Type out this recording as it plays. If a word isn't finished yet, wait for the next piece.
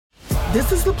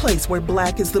This is the place where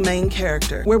Black is the main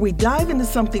character, where we dive into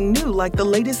something new like the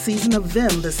latest season of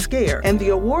Them, The Scare, and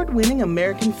the award-winning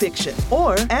American Fiction.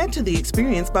 Or add to the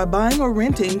experience by buying or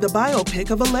renting the biopic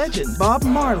of a legend, Bob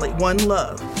Marley, One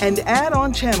Love. And add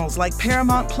on channels like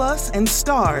Paramount Plus and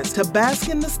Stars to bask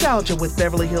in nostalgia with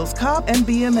Beverly Hills Cop and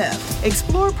BMF.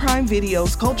 Explore Prime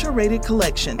Video's culture-rated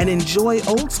collection and enjoy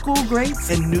old school greats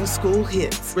and new school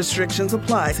hits. Restrictions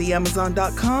apply. See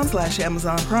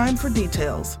Amazon.com/Amazon Prime for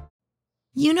details.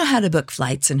 You know how to book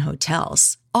flights and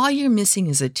hotels. All you're missing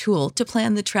is a tool to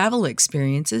plan the travel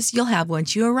experiences you'll have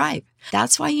once you arrive.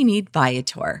 That's why you need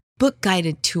Viator. Book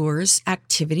guided tours,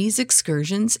 activities,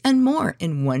 excursions, and more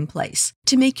in one place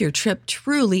to make your trip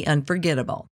truly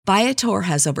unforgettable. Viator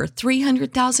has over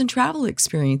 300,000 travel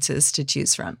experiences to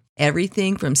choose from.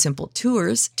 Everything from simple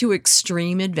tours to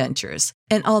extreme adventures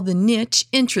and all the niche,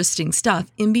 interesting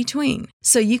stuff in between.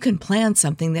 So you can plan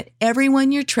something that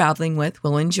everyone you're traveling with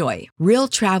will enjoy. Real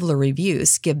traveler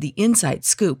reviews give the inside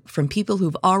scoop from people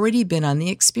who've already been on the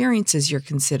experiences you're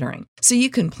considering. So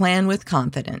you can plan with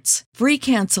confidence. Free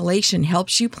cancellation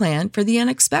helps you plan for the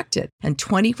unexpected. And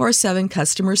 24/7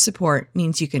 customer support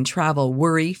means you can travel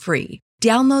worry-free.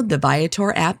 Download the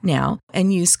Viator app now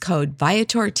and use code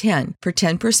Viator10 for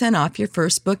 10% off your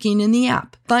first booking in the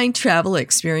app. Find travel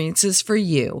experiences for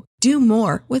you. Do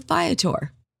more with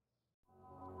Viator.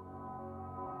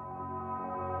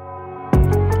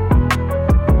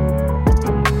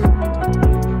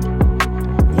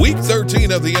 Week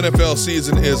 13 of the NFL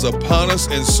season is upon us,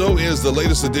 and so is the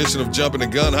latest edition of Jumping the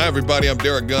Gun. Hi, everybody. I'm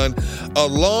Derek Gunn,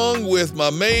 along with my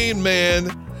main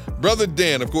man, Brother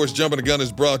Dan. Of course, Jumping the Gun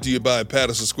is brought to you by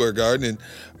Patterson Square Garden. And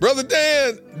Brother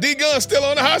Dan, D-Gun still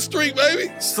on the hot streak,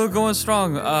 baby. Still going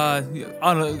strong.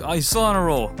 He's still on a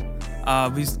roll.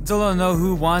 We still don't know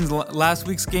who won last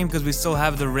week's game because we still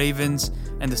have the Ravens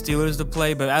and the Steelers to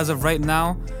play. But as of right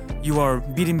now, you are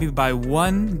beating me by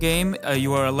one game.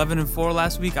 You were 11-4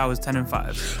 last week. I was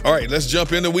 10-5. All right, let's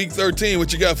jump into Week 13.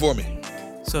 What you got for me?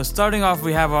 So starting off,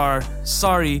 we have our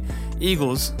sorry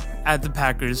Eagles at the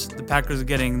Packers. The Packers are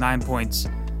getting 9 points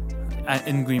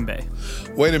in Green Bay.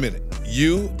 Wait a minute.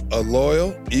 You, a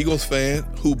loyal Eagles fan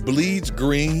who bleeds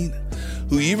green,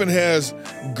 who even has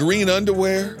green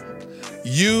underwear,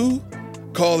 you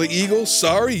call the Eagles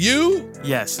sorry? You?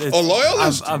 Yes. A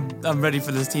loyalist? I'm ready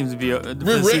for this team to be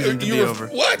over.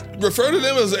 What? Refer to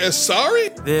them as sorry?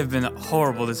 They have been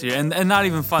horrible this year and not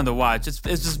even fun to watch. It's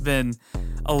just been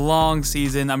a long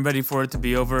season. I'm ready for it to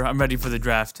be over. I'm ready for the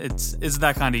draft. It's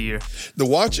that kind of year.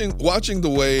 Watching the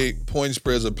way point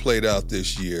spreads have played out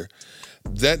this year,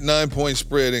 that 9-point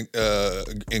spread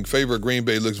in favor of Green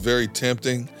Bay looks very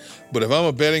tempting. But if I'm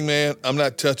a betting man, I'm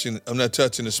not touching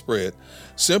the spread,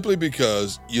 simply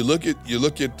because you look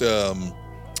at the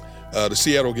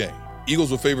Seattle game.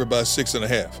 Eagles were favored by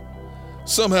 6.5.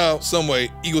 Somehow, some way,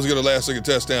 Eagles get a last-second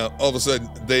touchdown. All of a sudden,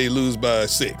 they lose by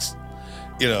 6.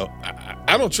 You know,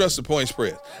 I don't trust the point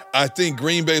spread. I think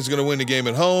Green Bay is going to win the game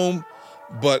at home,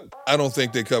 but I don't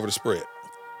think they cover the spread.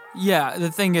 Yeah,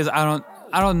 the thing is, I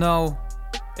don't know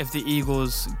if the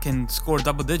Eagles can score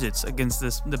double digits against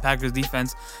the Packers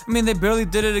defense. I mean, they barely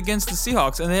did it against the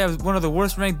Seahawks, and they have one of the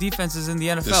worst ranked defenses in the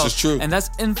NFL. This is true. And that's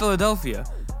in Philadelphia.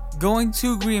 Going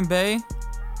to Green Bay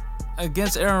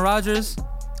against Aaron Rodgers,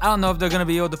 I don't know if they're going to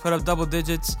be able to put up double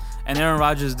digits, and Aaron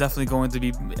Rodgers is definitely going to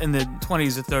be in the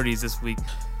 20s or 30s this week.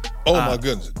 Oh, my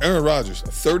goodness. Aaron Rodgers,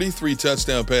 33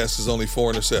 touchdown passes, only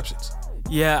 4 interceptions.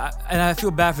 Yeah, and I feel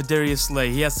bad for Darius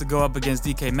Slay. He has to go up against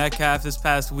DK Metcalf this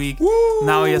past week. Woo!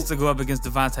 Now he has to go up against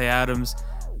Devontae Adams.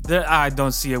 I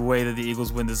don't see a way that the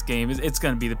Eagles win this game. It's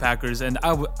going to be the Packers, and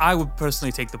I would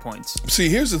personally take the points. See,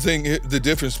 here's the thing, the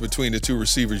difference between the two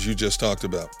receivers you just talked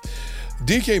about.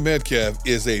 DK Metcalf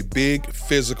is a big,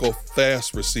 physical,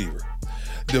 fast receiver.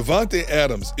 Devontae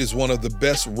Adams is one of the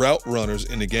best route runners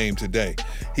in the game today.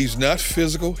 He's not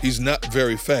physical, he's not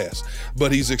very fast,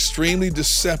 but he's extremely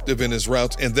deceptive in his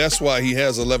routes, and that's why he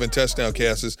has 11 touchdown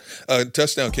catches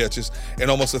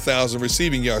and almost 1,000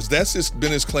 receiving yards. That's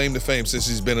been his claim to fame since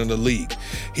he's been in the league.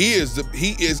 He is.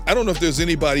 I don't know if there's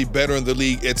anybody better in the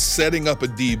league at setting up a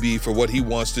DB for what he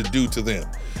wants to do to them.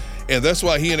 And that's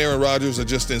why he and Aaron Rodgers are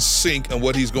just in sync on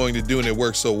what he's going to do, and it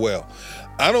works so well.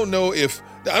 I don't know if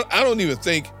I don't even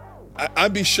think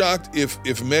I'd be shocked if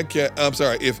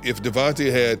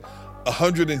Devontae had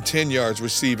 110 yards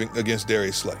receiving against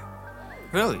Darius Slay.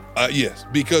 Really? Yes,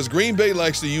 because Green Bay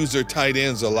likes to use their tight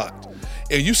ends a lot.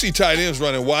 And you see tight ends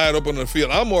running wide open on the field.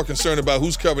 I'm more concerned about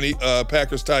who's covering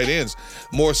Packers tight ends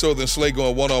more so than Slay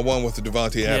going one-on-one with the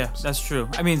Devontae Adams. Yeah, that's true.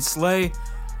 I mean, Slay,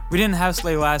 we didn't have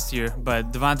Slay last year,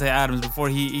 but Davante Adams, before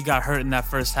he got hurt in that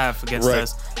first half against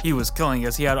us, he was killing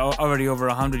us. He had already over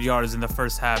 100 yards in the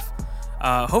first half.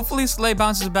 Hopefully Slay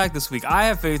bounces back this week. I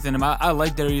have faith in him. I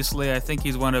like Darius Slay. I think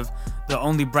he's one of the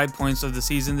only bright points of the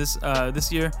season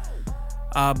this year.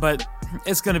 But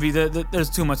it's going to be there's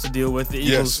too much to deal with. The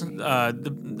Eagles,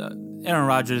 Aaron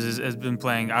Rodgers has been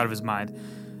playing out of his mind.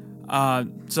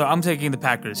 So I'm taking the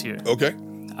Packers here. Okay.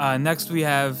 Next we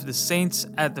have the Saints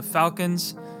at the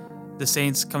Falcons. The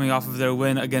Saints coming off of their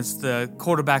win against the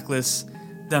quarterbackless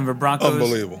Denver Broncos.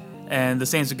 Unbelievable. And the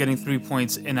Saints are getting 3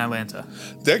 points in Atlanta.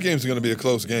 That game's going to be a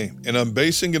close game. And I'm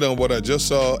basing it on what I just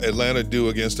saw Atlanta do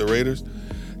against the Raiders.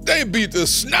 They beat the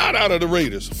snot out of the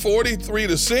Raiders,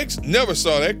 43-6. Never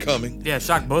saw that coming. Yeah,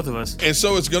 shocked both of us. And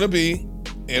so it's going to be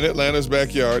in Atlanta's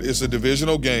backyard. It's a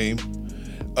divisional game.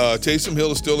 Taysom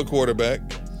Hill is still the quarterback.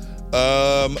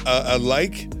 I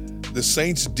like the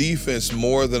Saints defense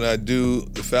more than I do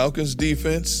the Falcons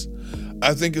defense.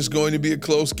 I think it's going to be a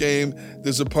close game.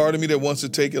 There's a part of me that wants to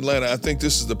take Atlanta. I think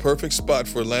this is the perfect spot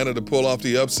for Atlanta to pull off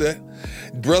the upset.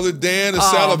 Brother Dan is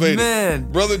salivating.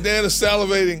 Man. Brother Dan is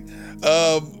salivating.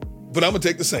 But I'm going to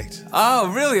take the Saints.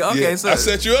 Oh, really? Okay. Yeah, So I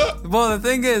set you up. Well, the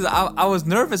thing is, I was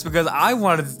nervous because I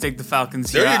wanted to take the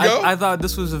Falcons here. There you go. I thought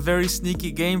this was a very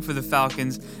sneaky game for the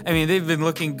Falcons. I mean, they've been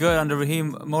looking good under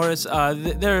Raheem Morris.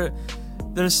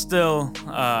 They're still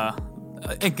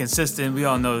inconsistent. We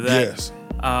all know that. Yes.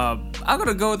 I'm going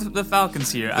to go with the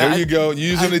Falcons here. There you go.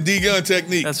 Using the D-gun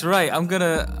technique. That's right. I'm going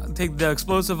to take the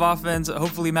explosive offense.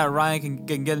 Hopefully Matt Ryan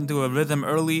can get into a rhythm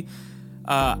early.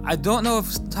 I don't know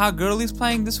if Todd Gurley's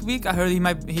playing this week. I heard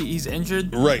he's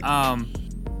injured. Right.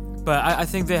 But I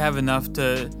think they have enough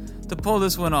to pull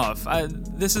this one off.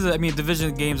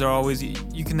 Division games are always,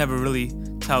 you can never really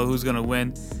tell who's going to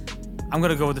win. I'm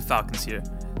going to go with the Falcons here.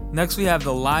 Next, we have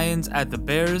the Lions at the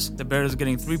Bears. The Bears are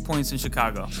getting 3 points in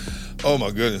Chicago. Oh, my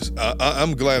goodness.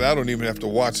 I'm glad I don't even have to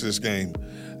watch this game.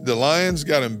 The Lions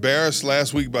got embarrassed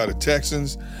last week by the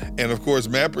Texans. And, of course,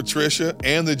 Matt Patricia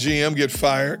and the GM get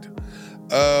fired.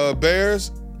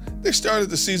 Bears, they started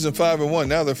the season 5-1.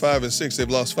 Now they're 5-6. They've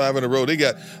lost 5 in a row. They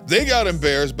got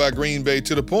embarrassed by Green Bay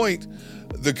to the point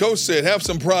the coach said, have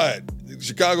some pride.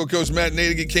 Chicago coach Matt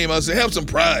Nagy came out and said, have some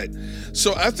pride.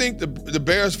 So I think the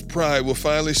Bears' pride will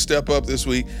finally step up this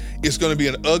week. It's going to be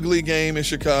an ugly game in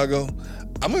Chicago.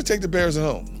 I'm going to take the Bears at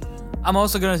home. I'm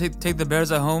also going to take the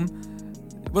Bears at home.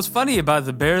 What's funny about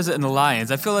the Bears and the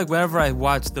Lions, I feel like whenever I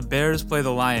watch the Bears play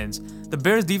the Lions, the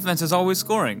Bears' defense is always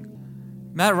scoring.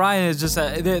 Matt Ryan is just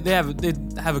they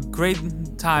have a great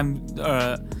time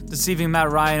deceiving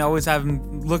Matt Ryan. Always have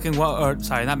him looking well. Or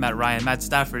sorry, not Matt Ryan, Matt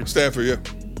Stafford. Stafford, yeah.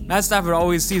 Matt Stafford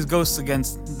always sees ghosts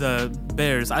against the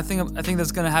Bears. I think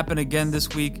that's going to happen again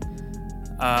this week.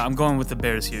 I'm going with the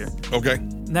Bears here. Okay.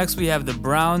 Next, we have the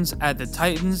Browns at the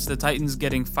Titans. The Titans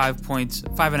getting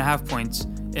 5.5 points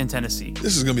in Tennessee.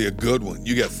 This is going to be a good one.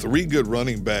 You got 3 good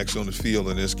running backs on the field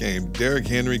in this game. Derrick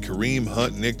Henry, Kareem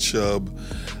Hunt, Nick Chubb.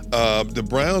 The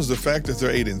Browns, the fact that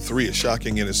they're 8-3 is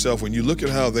shocking in itself when you look at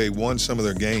how they won some of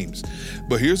their games.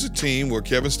 But here's a team where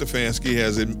Kevin Stefanski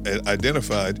has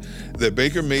identified that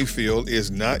Baker Mayfield is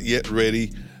not yet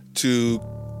ready to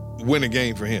win a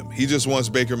game for him. He just wants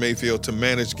Baker Mayfield to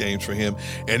manage games for him,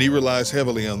 and he relies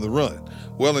heavily on the run.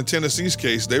 Well, in Tennessee's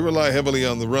case, they rely heavily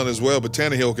on the run as well, but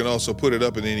Tannehill can also put it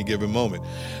up at any given moment.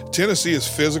 Tennessee is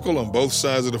physical on both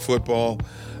sides of the football.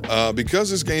 Because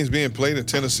this game's being played in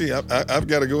Tennessee, I've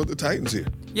got to go with the Titans here.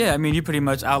 Yeah, I mean, you pretty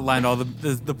much outlined all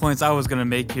the points I was going to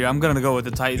make here. I'm going to go with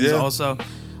the Titans also.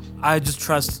 I just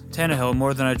trust Tannehill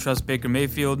more than I trust Baker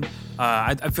Mayfield.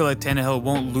 I feel like Tannehill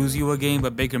won't lose you a game,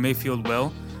 but Baker Mayfield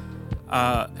will.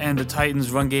 And the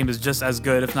Titans' run game is just as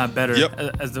good, if not better,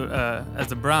 as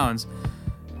the Browns.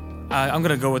 I'm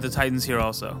going to go with the Titans here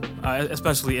also,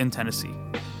 especially in Tennessee.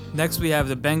 Next, we have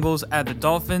the Bengals at the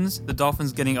Dolphins. The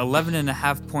Dolphins getting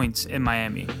 11.5 points in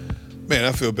Miami. Man,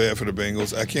 I feel bad for the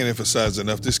Bengals. I can't emphasize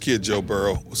enough. This kid, Joe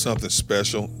Burrow, was something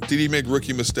special. Did he make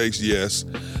rookie mistakes? Yes.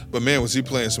 But, man, was he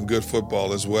playing some good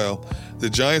football as well. The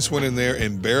Giants went in there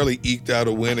and barely eked out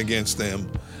a win against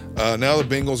them. Now the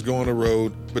Bengals go on the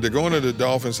road, but they're going to the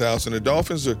Dolphins' house, and the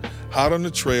Dolphins are hot on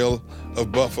the trail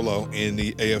of Buffalo in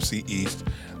the AFC East.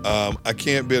 I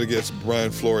can't bet against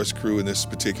Brian Flores' crew in this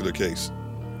particular case.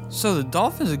 So the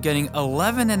Dolphins are getting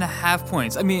 11.5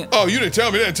 points. I mean... Oh, you didn't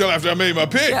tell me that until after I made my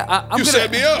pick. Yeah, you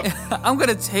set me up. I'm going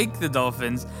to take the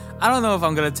Dolphins. I don't know if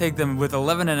I'm going to take them with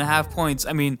 11.5 points.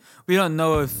 I mean, we don't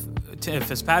know if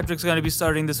Fitzpatrick's going to be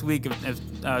starting this week,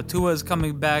 if Tua is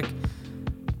coming back.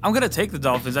 I'm going to take the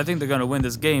Dolphins. I think they're going to win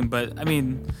this game. But, I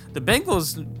mean, the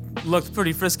Bengals looked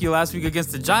pretty frisky last week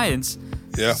against the Giants.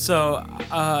 Yeah. So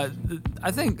I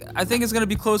think it's going to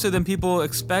be closer than people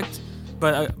expect,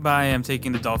 but I am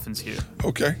taking the Dolphins here.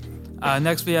 Okay.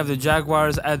 Next, we have the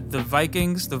Jaguars at the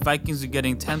Vikings. The Vikings are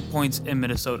getting 10 points in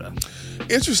Minnesota.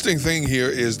 Interesting thing here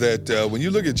is that when you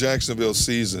look at Jacksonville's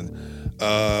season,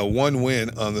 one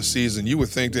win on the season, you would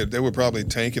think that they were probably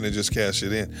tanking and just cash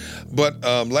it in. But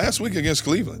last week against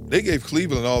Cleveland, they gave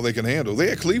Cleveland all they can handle. They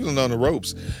had Cleveland on the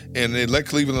ropes, and they let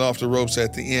Cleveland off the ropes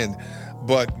at the end.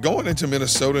 But going into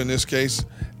Minnesota in this case,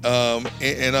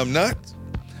 and I'm not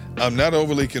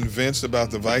overly convinced about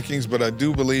the Vikings, but I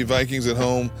do believe Vikings at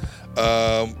home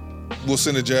will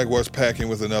send the Jaguars packing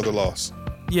with another loss.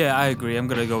 Yeah, I agree. I'm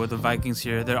going to go with the Vikings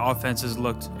here. Their offenses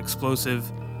looked explosive.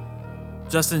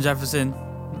 Justin Jefferson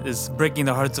is breaking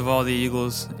the hearts of all the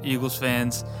Eagles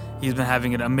fans. He's been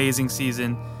having an amazing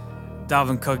season.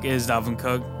 Dalvin Cook is Dalvin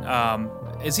Cook.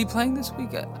 Is he playing this week?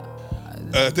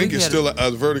 I think it's still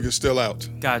the verdict is still out.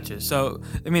 Gotcha. So,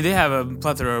 I mean, they have a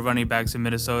plethora of running backs in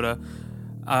Minnesota.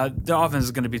 Their offense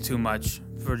is going to be too much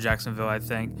for Jacksonville, I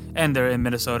think. And they're in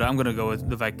Minnesota. I'm going to go with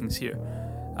the Vikings here.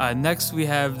 Next, we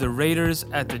have the Raiders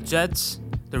at the Jets.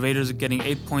 The Raiders are getting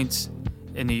 8 points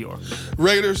in New York.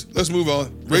 Raiders, let's move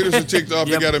on. Raiders are ticked off.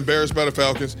 Yep. They got embarrassed by the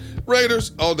Falcons.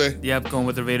 Raiders all day. Yep, going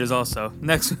with the Raiders also.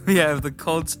 Next, we have the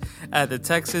Colts at the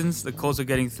Texans. The Colts are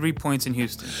getting 3 points in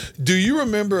Houston. Do you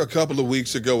remember a couple of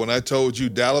weeks ago when I told you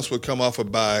Dallas would come off a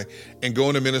bye and go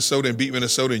into Minnesota and beat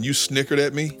Minnesota, and you snickered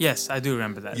at me? Yes, I do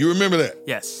remember that. You remember that?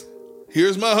 Yes.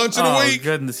 Here's my hunch of the week. Oh,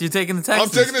 goodness. You're taking the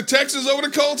Texans. I'm taking the Texans over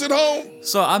the Colts at home.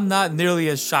 So I'm not nearly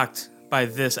as shocked by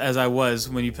this as I was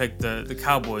when you picked the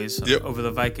Cowboys over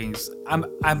the Vikings.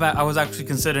 I was actually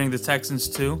considering the Texans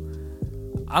too.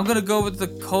 I'm going to go with the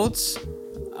Colts,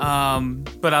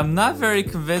 but I'm not very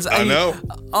convinced. I know.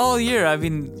 All year, I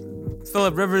mean,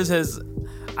 Phillip Rivers has...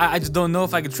 I just don't know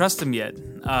if I can trust him yet.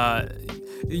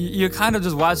 You're kind of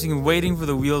just watching and waiting for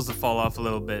the wheels to fall off a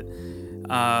little bit.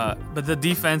 But the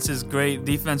defense is great.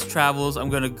 Defense travels. I'm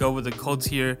going to go with the Colts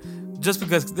here just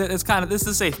because it's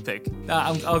a safe pick.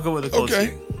 I'll go with the Colts. Okay.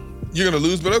 Here. You're going to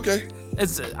lose, but okay.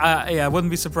 I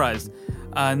wouldn't be surprised.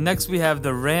 Next, we have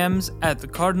the Rams at the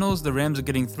Cardinals. The Rams are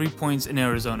getting 3 points in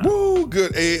Arizona. Woo,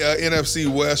 good NFC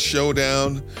West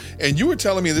showdown. And you were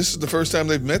telling me this is the first time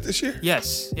they've met this year?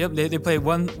 Yes. Yep. They play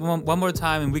one more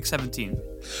time in Week 17.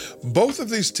 Both of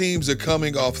these teams are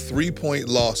coming off 3-point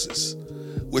losses,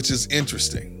 which is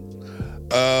interesting.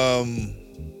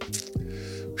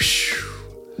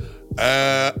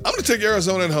 I'm going to take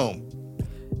Arizona at home.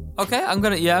 Okay, I'm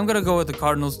gonna go with the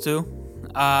Cardinals too.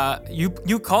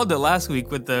 You called it last week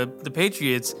with the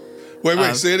Patriots.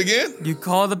 Wait, say it again? You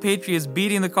called the Patriots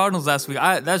beating the Cardinals last week.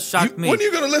 That shocked me. When are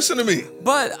you going to listen to me?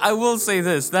 But I will say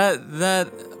this,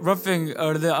 that roughing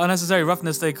or the unnecessary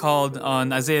roughness they called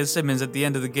on Isaiah Simmons at the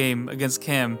end of the game against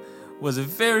Cam was a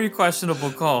very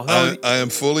questionable call. I am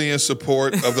fully in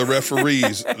support of the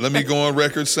referees. Let me go on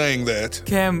record saying that.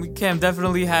 Cam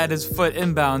definitely had his foot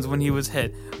inbounds when he was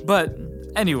hit. But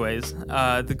anyways,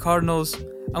 the Cardinals,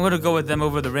 I'm going to go with them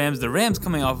over the Rams. The Rams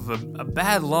coming off of a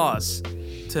bad loss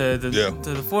to the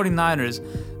 49ers.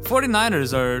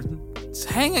 49ers are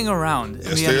hanging around in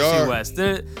the NFC West.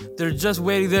 They're just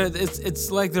waiting.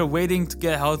 It's like they're waiting to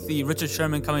get healthy. Richard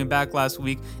Sherman coming back last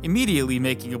week, immediately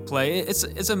making a play.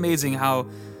 It's amazing how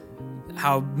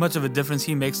much of a difference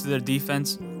he makes to their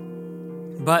defense.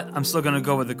 But I'm still going to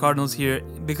go with the Cardinals here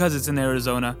because it's in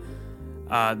Arizona.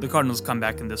 The Cardinals come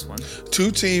back in this one.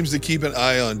 Two teams to keep an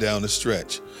eye on down the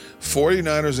stretch.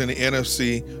 49ers in the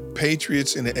NFC,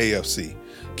 Patriots in the AFC.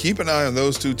 Keep an eye on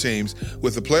those two teams.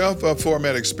 With the playoff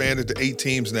format expanded to 8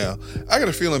 teams now, I got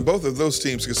a feeling both of those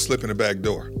teams could slip in the back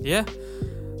door. Yeah,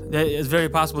 it's very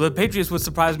possible. The Patriots would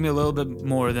surprise me a little bit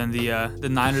more than the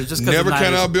Niners. Just never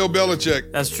count out Bill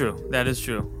Belichick. That's true. That is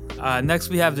true. Next,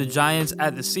 we have the Giants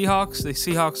at the Seahawks. The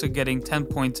Seahawks are getting 10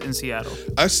 points in Seattle.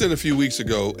 I said a few weeks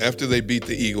ago, after they beat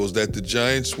the Eagles, that the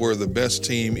Giants were the best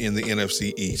team in the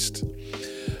NFC East.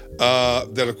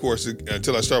 That, of course,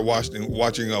 until I start watching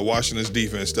Washington's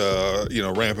defense,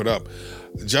 ramp it up.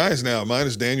 The Giants now,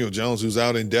 minus Daniel Jones, who's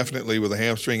out indefinitely with a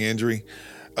hamstring injury.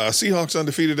 Seahawks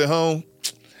undefeated at home.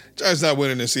 Giants not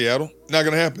winning in Seattle. Not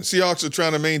going to happen. Seahawks are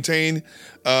trying to maintain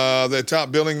their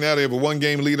top billing now. They have a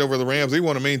 1-game lead over the Rams. They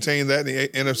want to maintain that in the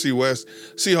NFC West.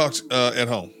 Seahawks at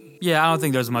home. Yeah, I don't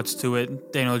think there's much to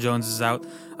it. Daniel Jones is out.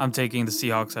 I'm taking the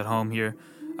Seahawks at home here.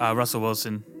 Russell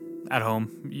Wilson at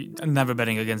home. I'm never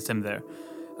betting against him there.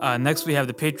 Next, we have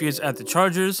the Patriots at the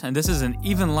Chargers, and this is an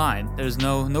even line. There's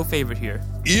no favorite here.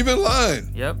 Even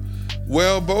line? Yep.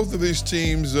 Well, both of these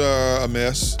teams are a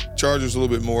mess. Chargers a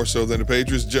little bit more so than the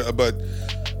Patriots, but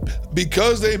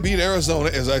because they beat Arizona,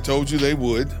 as I told you they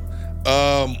would,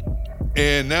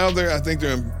 And now I think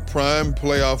they're in prime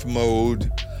playoff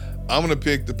mode. I'm going to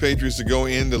pick the Patriots to go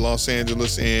into Los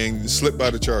Angeles and slip by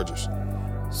the Chargers.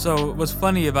 So what's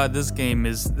funny about this game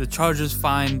is the Chargers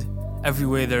find every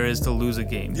way there is to lose a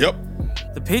game. Yep.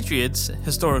 The Patriots,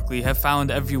 historically, have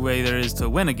found every way there is to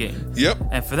win a game. Yep.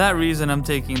 And for that reason, I'm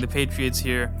taking the Patriots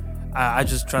here. I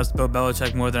just trust Bill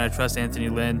Belichick more than I trust Anthony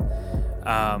Lynn.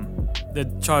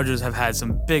 The Chargers have had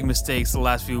some big mistakes the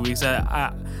last few weeks.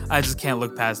 I just can't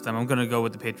look past them. I'm going to go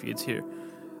with the Patriots here.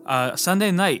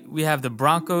 Sunday night, we have the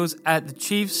Broncos at the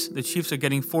Chiefs. The Chiefs are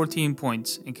getting 14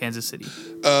 points in Kansas City.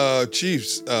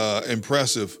 Chiefs,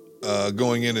 impressive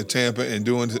going into Tampa and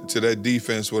doing to that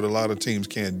defense what a lot of teams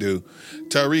can't do.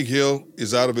 Tyreek Hill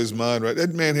is out of his mind, right?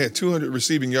 That man had 200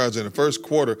 receiving yards in the first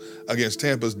quarter against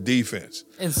Tampa's defense.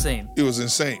 Insane. It was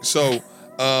insane. So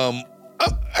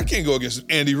I can't go against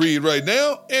Andy Reid right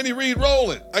now. Andy Reid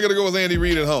rolling. I got to go with Andy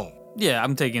Reid at home. Yeah,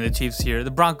 I'm taking the Chiefs here.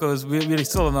 The Broncos, we really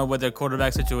still don't know what their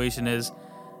quarterback situation is.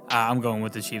 I'm going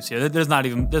with the Chiefs here. There's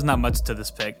not much to this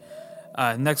pick.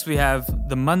 Next, we have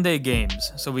the Monday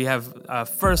games. So we have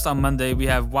first on Monday, we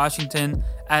have Washington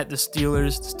at the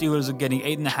Steelers. The Steelers are getting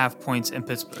 8.5 points in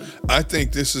Pittsburgh. I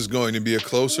think this is going to be a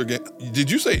closer game. Did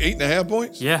you say 8.5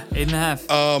 points? Yeah,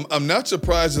 8.5. I'm not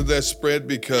surprised at that spread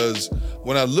because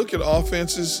when I look at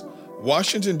offenses,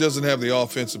 Washington doesn't have the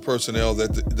offensive personnel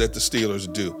that the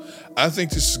Steelers do. I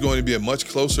think this is going to be a much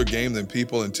closer game than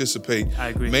people anticipate. I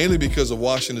agree. Mainly because of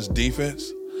Washington's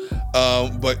defense.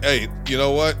 But, hey, you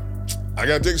know what? I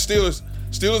got to take the Steelers.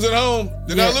 Steelers at home.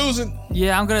 They're not losing.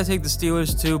 Yeah, I'm going to take the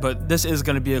Steelers too, but this is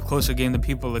going to be a closer game than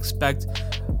people expect.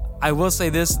 I will say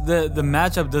this, the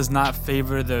matchup does not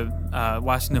favor the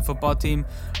Washington football team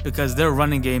because their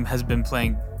running game has been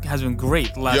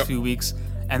great the last few weeks.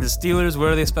 And the Steelers,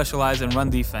 where they specialize in run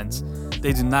defense,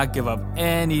 they do not give up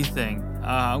anything.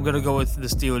 I'm going to go with the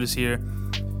Steelers here.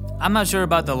 I'm not sure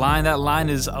about the line. That line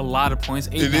is a lot of points.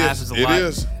 8.5 is a lot. It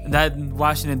is. That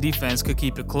Washington defense could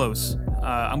keep it close.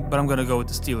 But I'm going to go with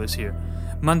the Steelers here.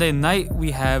 Monday night,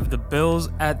 we have the Bills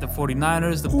at the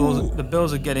 49ers. The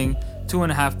Bills are getting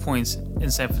 2.5 points in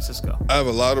San Francisco. I have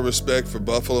a lot of respect for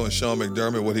Buffalo and Sean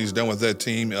McDermott, what he's done with that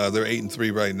team. They're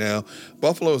 8-3 right now.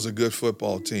 Buffalo is a good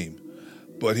football team.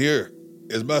 But here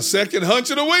is my second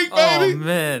hunch of the week, baby. Oh,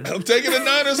 man. I'm taking the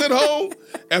Niners at home.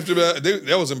 After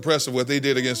that was impressive what they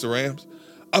did against the Rams.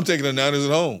 I'm taking the Niners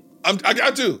at home. I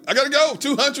got to go.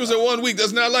 2 hunches in 1 week.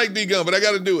 That's not like D-Gun, but I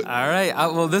got to do it. All right.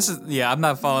 I'm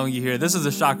not following you here. This is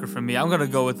a shocker for me. I'm going to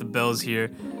go with the Bills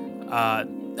here.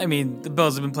 The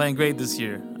Bills have been playing great this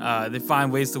year. They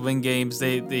find ways to win games.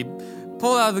 They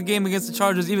pull out of the game against the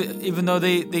Chargers, even though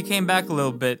they came back a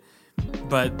little bit.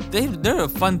 But they're a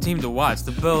fun team to watch.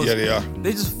 The Bills, yeah, they are.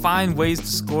 They just find ways to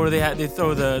score. They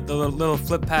throw the little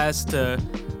flip pass to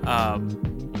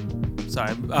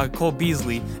Cole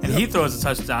Beasley, and he throws a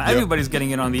touchdown. Yep. Everybody's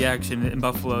getting in on the action in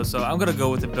Buffalo, so I'm gonna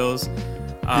go with the Bills.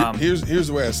 Here's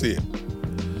the way I see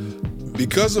it.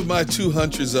 Because of my 2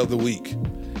 hunches of the week,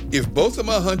 if both of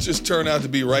my hunches turn out to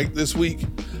be right this week,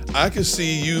 I can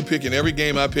see you picking every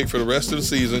game I pick for the rest of the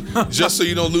season, just so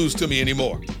you don't lose to me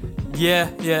anymore. Yeah,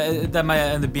 that might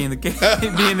end up being the case.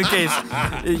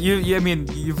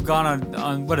 You've gone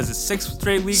on what is it, 6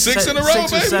 straight weeks? 6 in a row,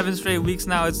 6 or baby. 7 straight weeks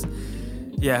now.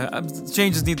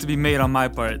 Changes need to be made on my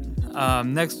part.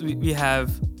 Next, we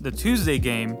have the Tuesday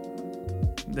game,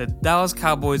 the Dallas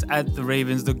Cowboys at the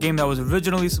Ravens. The game that was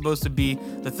originally supposed to be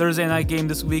the Thursday night game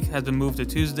this week has been moved to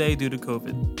Tuesday due to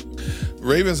COVID.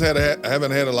 Ravens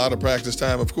haven't had a lot of practice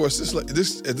time. Of course, this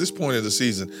at this point of the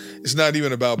season, it's not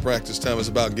even about practice time. It's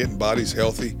about getting bodies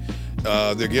healthy.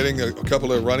 They're getting a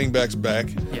couple of running backs back,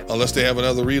 unless they have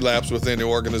another relapse within the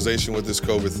organization with this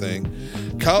COVID thing.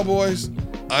 Cowboys,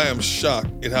 I am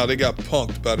shocked at how they got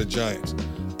punked by the Giants.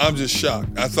 I'm just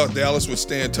shocked. I thought Dallas would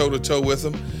stand toe-to-toe with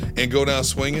them and go down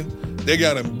swinging. They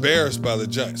got embarrassed by the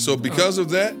Giants. So because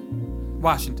of that...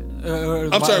 Washington.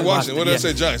 I'm sorry, Washington. What did I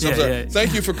say? Giants. I'm sorry.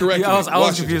 Thank you for correcting me. I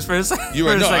was confused for a second. You're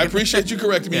right. No, I appreciate you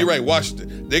correcting me. You're right.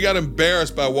 Washington. They got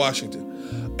embarrassed by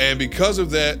Washington. And because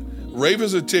of that,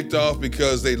 Ravens are ticked off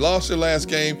because they lost their last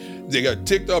game. They got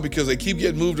ticked off because they keep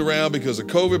getting moved around because of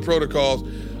COVID protocols.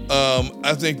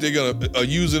 I think they're going to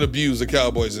use and abuse the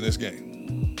Cowboys in this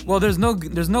game. Well, there's no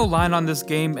line on this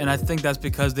game, and I think that's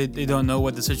because they don't know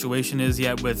what the situation is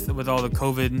yet with all the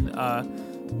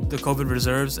COVID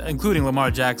reserves, including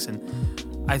Lamar Jackson.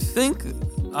 I think,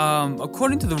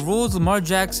 according to the rules, Lamar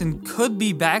Jackson could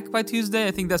be back by Tuesday.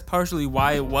 I think that's partially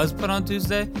why it was put on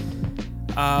Tuesday.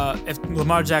 If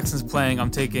Lamar Jackson's playing,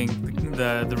 I'm taking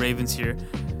the Ravens here.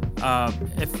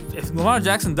 if Lamar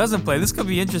Jackson doesn't play, this could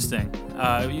be interesting.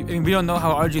 We don't know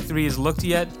how RG3 has looked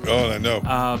yet. Oh, I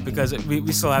know. Because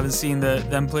we still haven't seen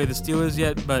them play the Steelers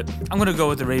yet. But I'm going to go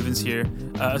with the Ravens here,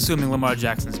 assuming Lamar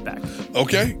Jackson's back.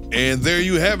 Okay, and there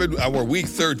you have it, our Week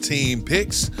 13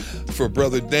 picks. For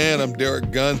Brother Dan, I'm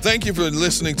Derek Gunn. Thank you for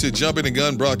listening to Jumping the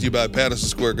Gun, brought to you by Patterson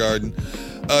Square Garden.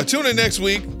 Tune in next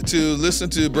week to listen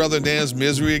to Brother Dan's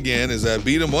misery again as I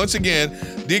beat him once again.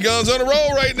 D-Gun's on a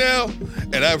roll right now.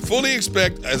 And I fully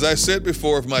expect, as I said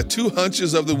before, if my 2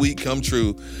 hunches of the week come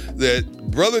true, that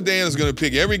Brother Dan is going to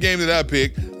pick every game that I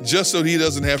pick just so he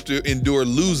doesn't have to endure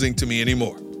losing to me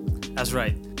anymore. That's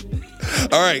right.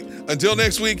 All right. Until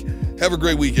next week, have a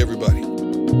great week, everybody.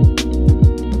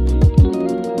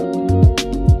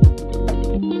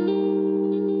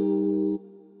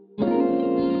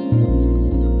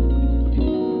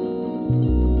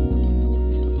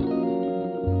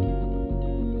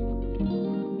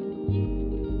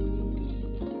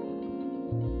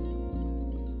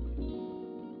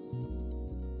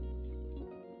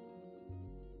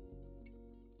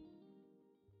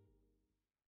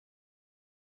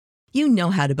 You know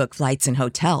how to book flights and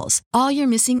hotels. All you're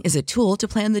missing is a tool to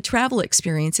plan the travel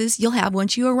experiences you'll have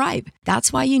once you arrive.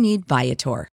 That's why you need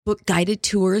Viator. Book guided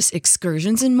tours,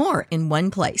 excursions, and more in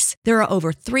one place. There are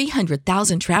over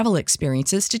 300,000 travel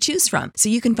experiences to choose from, so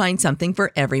you can find something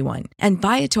for everyone. And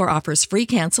Viator offers free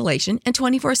cancellation and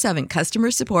 24/7 customer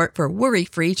support for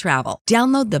worry-free travel.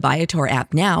 Download the Viator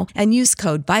app now and use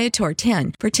code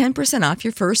Viator10 for 10% off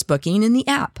your first booking in the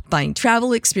app. Find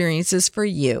travel experiences for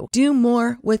you. Do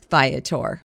more with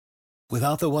Viator.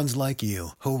 Without the ones like you,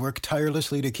 who work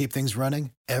tirelessly to keep things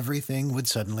running, everything would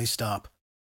suddenly stop.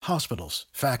 Hospitals,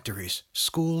 factories,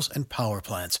 schools, and power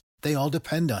plants, they all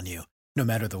depend on you. No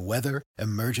matter the weather,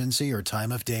 emergency, or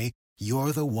time of day,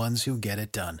 you're the ones who get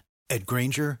it done. At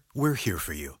Grainger, we're here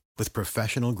for you with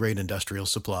professional-grade industrial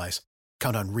supplies.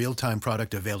 Count on real-time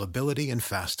product availability and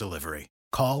fast delivery.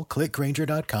 Call, click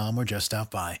Grainger.com, or just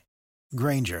stop by.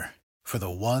 Grainger, for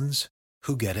the ones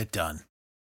who get it done.